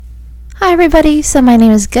Hi everybody, so my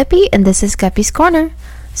name is Guppy and this is Guppy's Corner.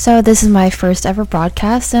 So this is my first ever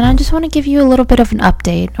broadcast and I just want to give you a little bit of an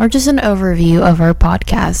update or just an overview of our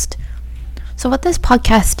podcast. So what this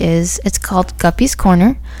podcast is, it's called Guppy's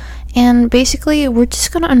Corner, and basically we're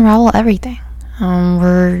just going to unravel everything.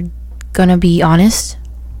 We're going to be honest.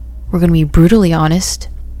 We're going to be brutally honest.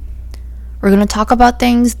 We're going to talk about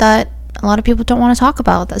things that a lot of people don't want to talk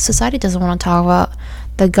about, that society doesn't want to talk about,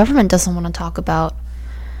 the government doesn't want to talk about.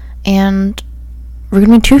 And we're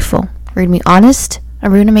going to be truthful, we're going to be honest,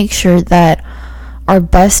 and we're going to make sure that our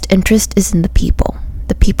best interest is in the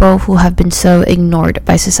people who have been so ignored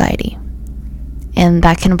by society. And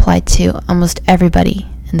that can apply to almost everybody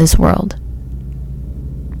in this world.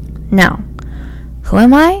 Now, who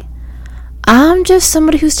am I? I'm just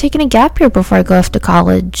somebody who's taking a gap year before I go off to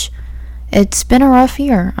college. It's been a rough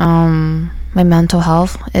year. My mental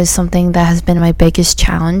health is something that has been my biggest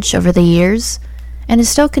challenge over the years. And it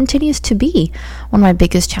still continues to be one of my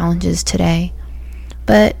biggest challenges today.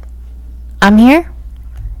 But I'm here,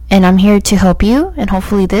 and I'm here to help you, and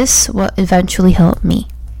hopefully this will eventually help me.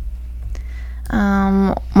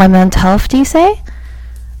 My mental health, do you say?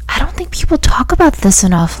 I don't think people talk about this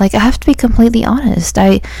enough. I have to be completely honest.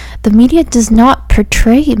 The media does not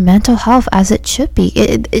portray mental health as it should be.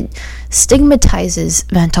 It stigmatizes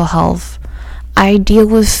mental health. I deal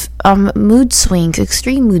with mood swings,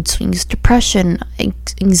 extreme mood swings, depression,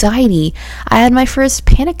 anxiety. I had my first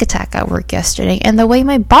panic attack at work yesterday, and the way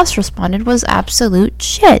my boss responded was absolute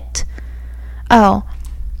shit. Oh,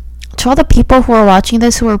 to all the people who are watching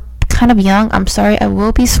this who are kind of young, I'm sorry, I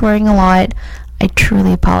will be swearing a lot. I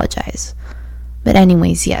truly apologize. But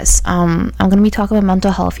anyways, yes, I'm going to be talking about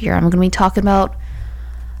mental health here. I'm going to be talking about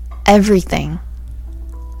everything.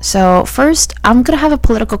 So first, I'm going to have a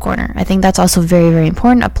political corner. I think that's also very, very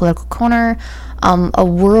important. A political corner, a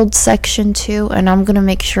world section too. And I'm going to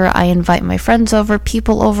make sure I invite my friends over,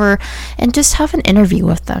 people over, and just have an interview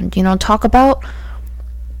with them. Talk about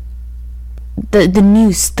the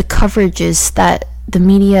news, the coverages that the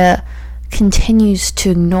media continues to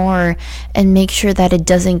ignore, and make sure that it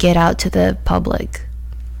doesn't get out to the public.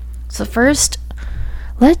 So first,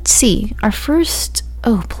 let's see. Our first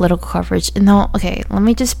political coverage. No, okay, let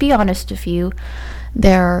me just be honest with you.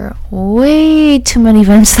 There are way too many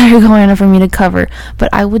events that are going on for me to cover,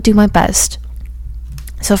 but I will do my best.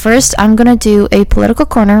 So first, I'm going to do a political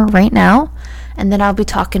corner right now, and then I'll be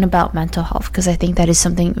talking about mental health, because I think that is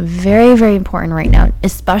something very, very important right now,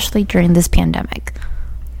 especially during this pandemic.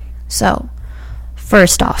 So,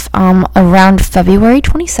 first off, around February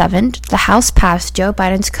 27th, the House passed Joe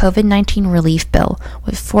Biden's COVID-19 relief bill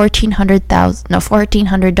with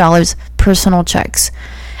 $1,400 personal checks.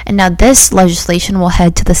 And now this legislation will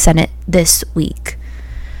head to the Senate this week.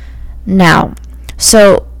 Now,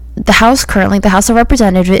 so the House of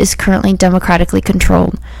Representatives is currently democratically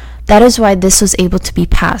controlled. That is why this was able to be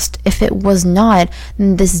passed. If it was not,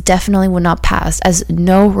 then this definitely would not pass, as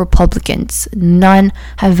no Republicans, none,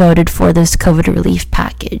 have voted for this COVID relief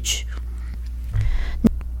package.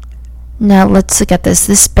 Now, let's look at this.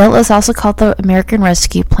 This bill is also called the American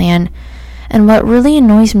Rescue Plan. And what really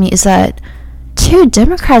annoys me is that two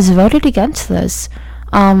Democrats voted against this.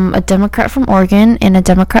 A Democrat from Oregon and a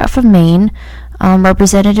Democrat from Maine,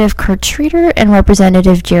 Representative Kurt Schrader and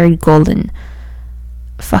Representative Jared Golden.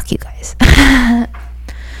 Fuck you guys.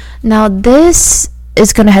 Now this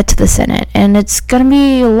is going to head to the Senate, and it's going to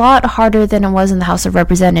be a lot harder than it was in the House of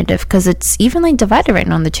Representatives, because it's evenly divided right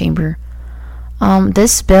now in the chamber.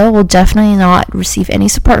 This bill will definitely not receive any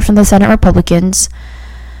support from the Senate Republicans,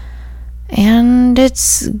 and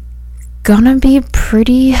it's gonna be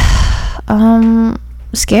pretty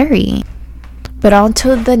scary. But on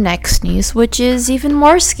to the next news, which is even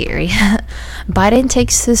more scary. Biden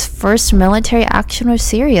takes his first military action with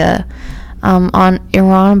Syria on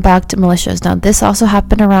Iran-backed militias. Now, this also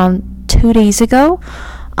happened around 2 days ago.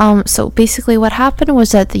 So basically what happened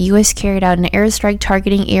was that the U.S. carried out an airstrike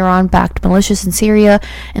targeting Iran-backed militias in Syria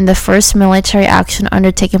in the first military action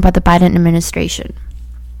undertaken by the Biden administration.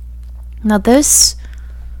 Now, this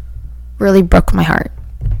really broke my heart.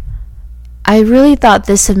 I really thought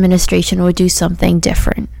this administration would do something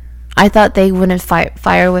different. I thought they wouldn't fight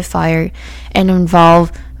fire with fire and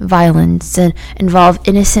involve violence and involve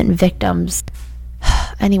innocent victims.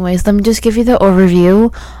 Anyways, let me just give you the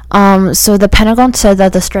overview. So the Pentagon said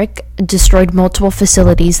that the strike destroyed multiple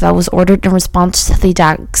facilities that was ordered in response to the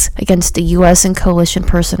attacks against the U.S. and coalition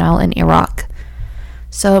personnel in Iraq.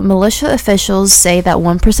 So militia officials say that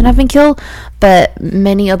one person had been killed, but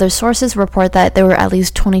many other sources report that there were at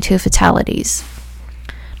least 22 fatalities.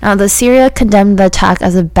 Now, the Syria condemned the attack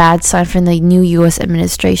as a bad sign from the new U.S.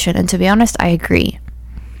 administration, and to be honest, I agree.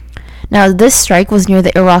 Now, this strike was near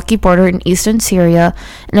the Iraqi border in eastern Syria,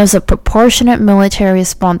 and it was a proportionate military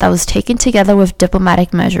response that was taken together with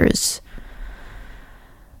diplomatic measures.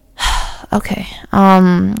 Okay.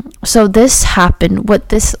 So this happened.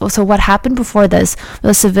 What happened before this?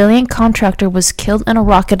 The civilian contractor was killed in a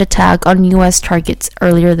rocket attack on U.S. targets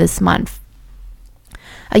earlier this month.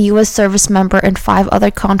 A U.S. service member and 5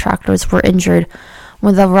 other contractors were injured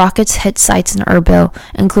when the rockets hit sites in Erbil,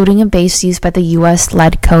 including a base used by the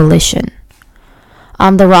U.S.-led coalition.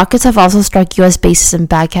 The rockets have also struck U.S. bases in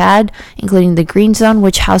Baghdad, including the Green Zone,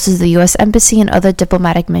 which houses the U.S. Embassy and other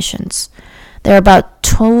diplomatic missions. There are about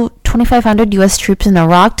 2,500 U.S. troops in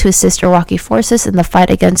Iraq to assist Iraqi forces in the fight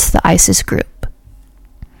against the ISIS group.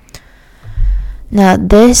 Now,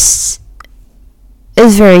 this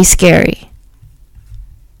is very scary.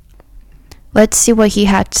 Let's see what he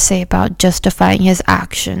had to say about justifying his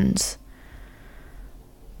actions.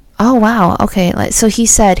 Oh, wow. Okay. So he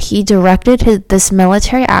said he directed this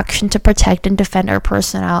military action to protect and defend our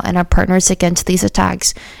personnel and our partners against these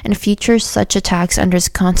attacks and future such attacks under his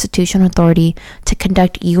constitutional authority to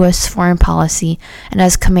conduct U.S. foreign policy and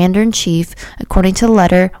as Commander-in-Chief, according to the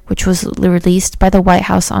letter which was released by the White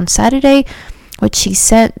House on Saturday, which he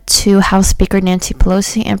sent to House Speaker Nancy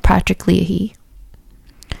Pelosi and Patrick Leahy.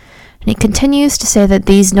 And he continues to say that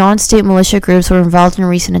these non-state militia groups were involved in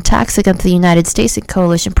recent attacks against the United States and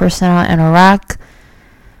coalition personnel in Iraq.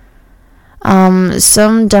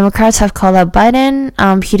 Some Democrats have called out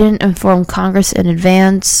Biden. He didn't inform Congress in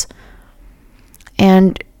advance.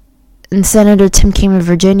 And Senator Tim Kaine of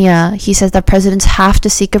Virginia, he says that presidents have to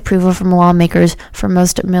seek approval from lawmakers for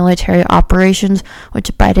most military operations, which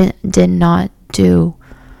Biden did not do.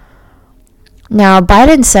 Now,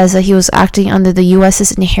 Biden says that he was acting under the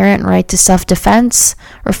U.S.'s inherent right to self-defense,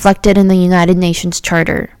 reflected in the United Nations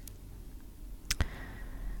Charter.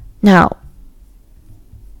 Now,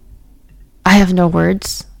 I have no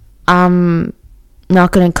words. I'm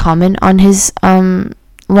not going to comment on his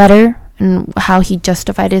letter and how he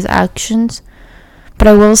justified his actions, but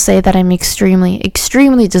I will say that I'm extremely,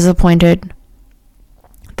 extremely disappointed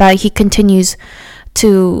that he continues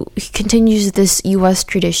this U.S.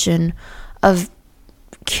 tradition of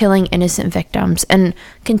killing innocent victims and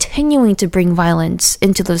continuing to bring violence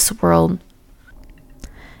into this world.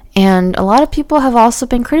 And a lot of people have also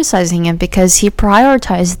been criticizing him because he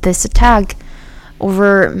prioritized this attack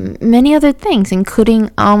over many other things, including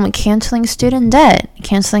canceling student debt,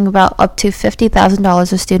 canceling about up to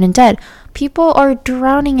 $50,000 of student debt. People are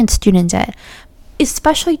drowning in student debt,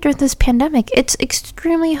 especially during this pandemic. It's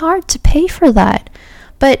extremely hard to pay for that.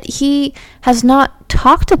 But he has not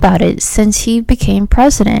talked about it since he became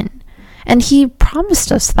president. And he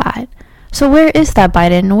promised us that. So where is that,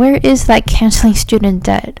 Biden? Where is that canceling student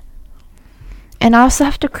debt? And I also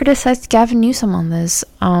have to criticize Gavin Newsome on this.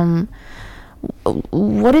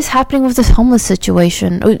 What is happening with this homeless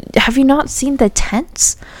situation? Have you not seen the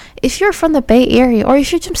tents? If you're from the Bay Area or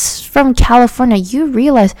if you're just from California, you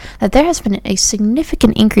realize that there has been a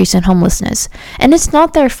significant increase in homelessness. And it's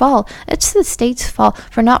not their fault. It's the state's fault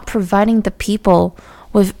for not providing the people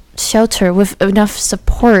with shelter, with enough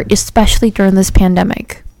support, especially during this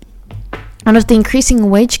pandemic. And with the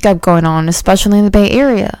increasing wage gap going on, especially in the Bay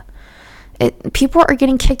Area, people are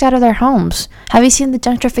getting kicked out of their homes. Have you seen the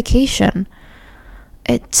gentrification?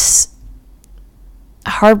 It's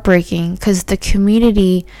heartbreaking because the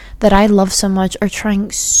community that I love so much are trying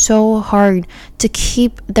so hard to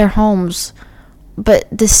keep their homes, but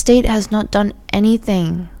the state has not done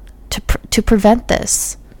anything to prevent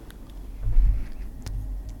this.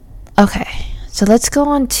 Okay, so let's go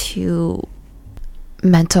on to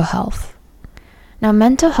mental health. Now,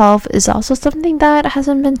 mental health is also something that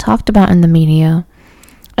hasn't been talked about in the media.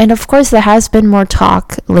 And of course, there has been more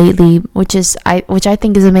talk lately, which I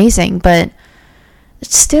think is amazing, but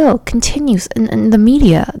it still continues in the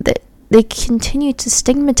media. They continue to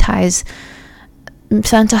stigmatize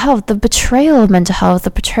mental health, the betrayal of mental health,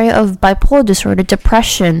 the betrayal of bipolar disorder,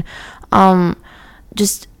 depression,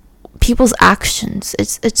 just people's actions.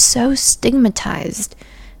 It's so stigmatized,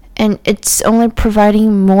 and it's only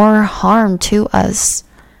providing more harm to us.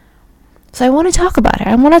 So I want to talk about it.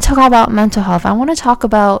 I want to talk about mental health. I want to talk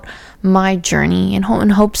about my journey in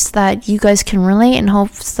hopes that you guys can relate, in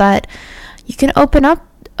hopes that you can open up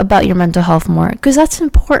about your mental health more, because that's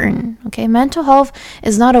important. Okay, mental health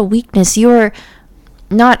is not a weakness. You're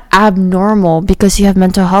not abnormal because you have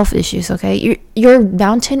mental health issues. Okay, your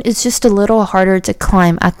mountain is just a little harder to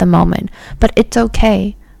climb at the moment, but it's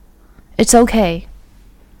okay. It's okay.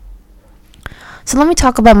 So let me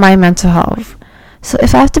talk about my mental health. So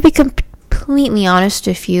if I have to be completely honest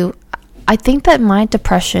with you, I think that my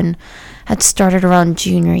depression had started around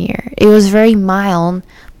junior year. It was very mild,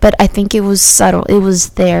 but I think it was subtle. It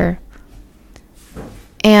was there.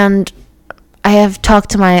 And I have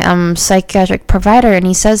talked to my psychiatric provider, and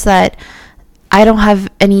he says that I don't have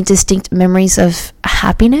any distinct memories of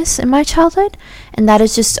happiness in my childhood, and that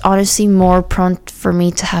is just honestly more prone for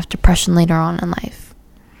me to have depression later on in life.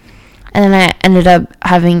 And then I ended up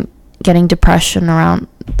getting depression around,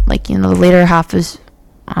 the later half of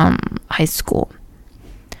high school.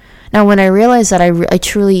 Now, when I realized that I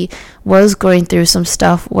truly was going through some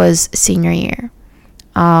stuff was senior year.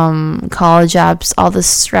 College apps, all the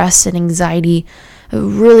stress and anxiety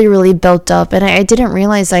really, really built up. And I didn't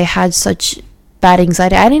realize I had such bad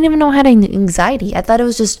anxiety. I didn't even know I had anxiety. I thought it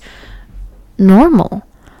was just normal.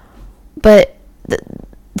 But the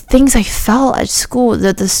things I felt at school,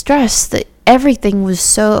 the stress, everything was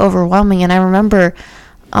so overwhelming. And I remember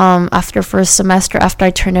after first semester, after I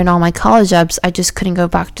turned in all my college apps, I just couldn't go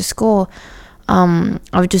back to school. I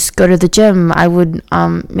would just go to the gym. I would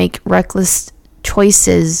make reckless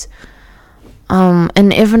choices.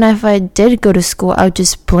 And even if I did go to school, I would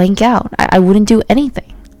just blank out. I wouldn't do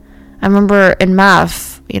anything. I remember in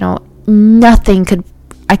math, I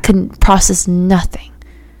couldn't process nothing.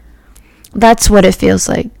 That's what it feels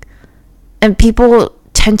like. And people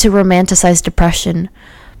tend to romanticize depression,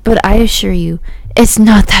 but I assure you, it's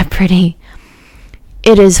not that pretty.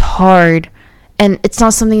 It is hard, and it's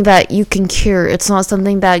not something that you can cure. It's not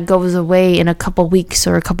something that goes away in a couple weeks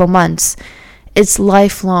or a couple months. It's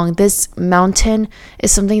lifelong. This mountain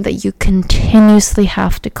is something that you continuously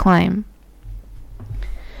have to climb.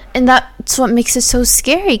 And that's what makes it so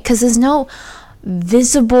scary, because there's no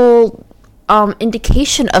visible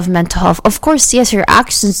indication of mental health. Of course, yes, your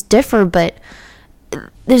actions differ, but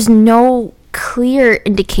there's no clear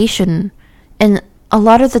indication. And a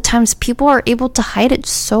lot of the times people are able to hide it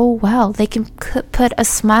so well. They can put a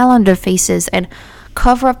smile on their faces and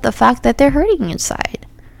cover up the fact that they're hurting inside.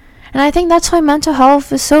 And I think that's why mental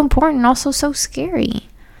health is so important and also so scary.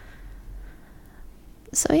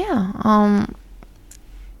 So yeah,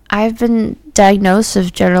 I've been diagnosed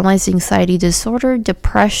with generalized anxiety disorder,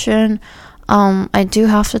 depression. I do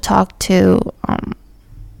have to talk to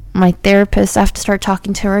my therapist. I have to start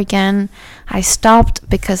talking to her again. I stopped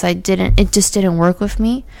because it just didn't work with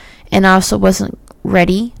me. And I also wasn't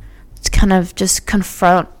ready to kind of just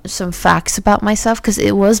confront some facts about myself, because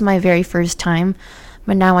it was my very first time.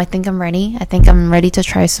 But now I think I'm ready. I think I'm ready to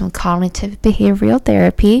try some cognitive behavioral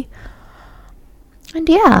therapy. And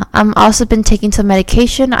yeah, I've also been taking some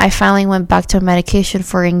medication. I finally went back to medication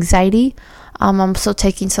for anxiety. I'm still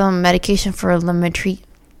taking some medication for lamotrigine.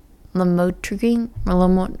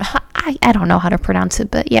 I don't know how to pronounce it,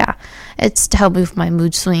 but yeah, it's to help with my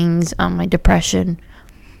mood swings, my depression.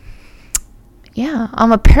 Yeah,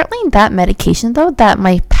 apparently that medication though that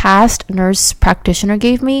my past nurse practitioner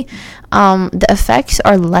gave me, the effects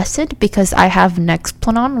are lessened because I have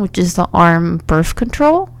Nexplanon, which is the arm birth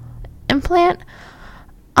control implant.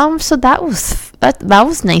 So that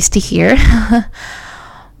was nice to hear.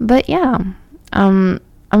 But yeah, I'm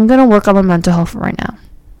gonna work on my mental health right now.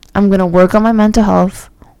 I'm gonna work on my mental health.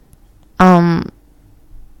 And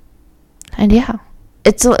yeah,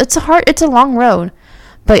 it's a long road,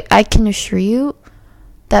 but I can assure you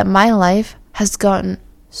that my life has gotten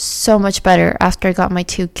so much better after I got my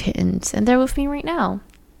 2 kittens, and they're with me right now.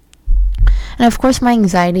 And of course, my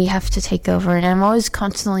anxiety has to take over, and I'm always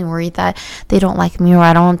constantly worried that they don't like me or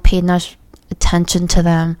I don't pay enough attention to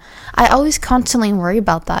them. I always constantly worry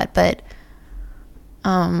about that, but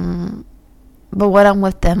when I'm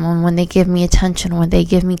with them, and when they give me attention, when they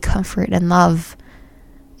give me comfort and love,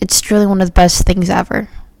 it's truly one of the best things ever.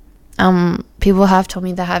 People have told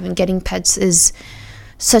me that getting pets is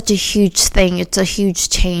such a huge thing. It's a huge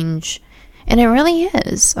change, and it really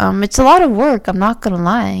is. It's a lot of work, I'm not gonna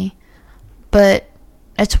lie, but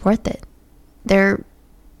it's worth it. They're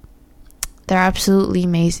absolutely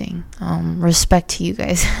amazing. Respect to you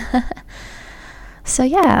guys. So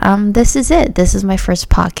yeah, this is it. This is my first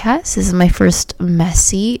podcast. This is my first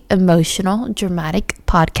messy, emotional, dramatic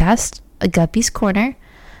podcast, A Guppy's Corner.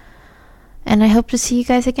 And I hope to see you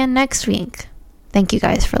guys again next week. Thank you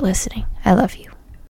guys for listening. I love you.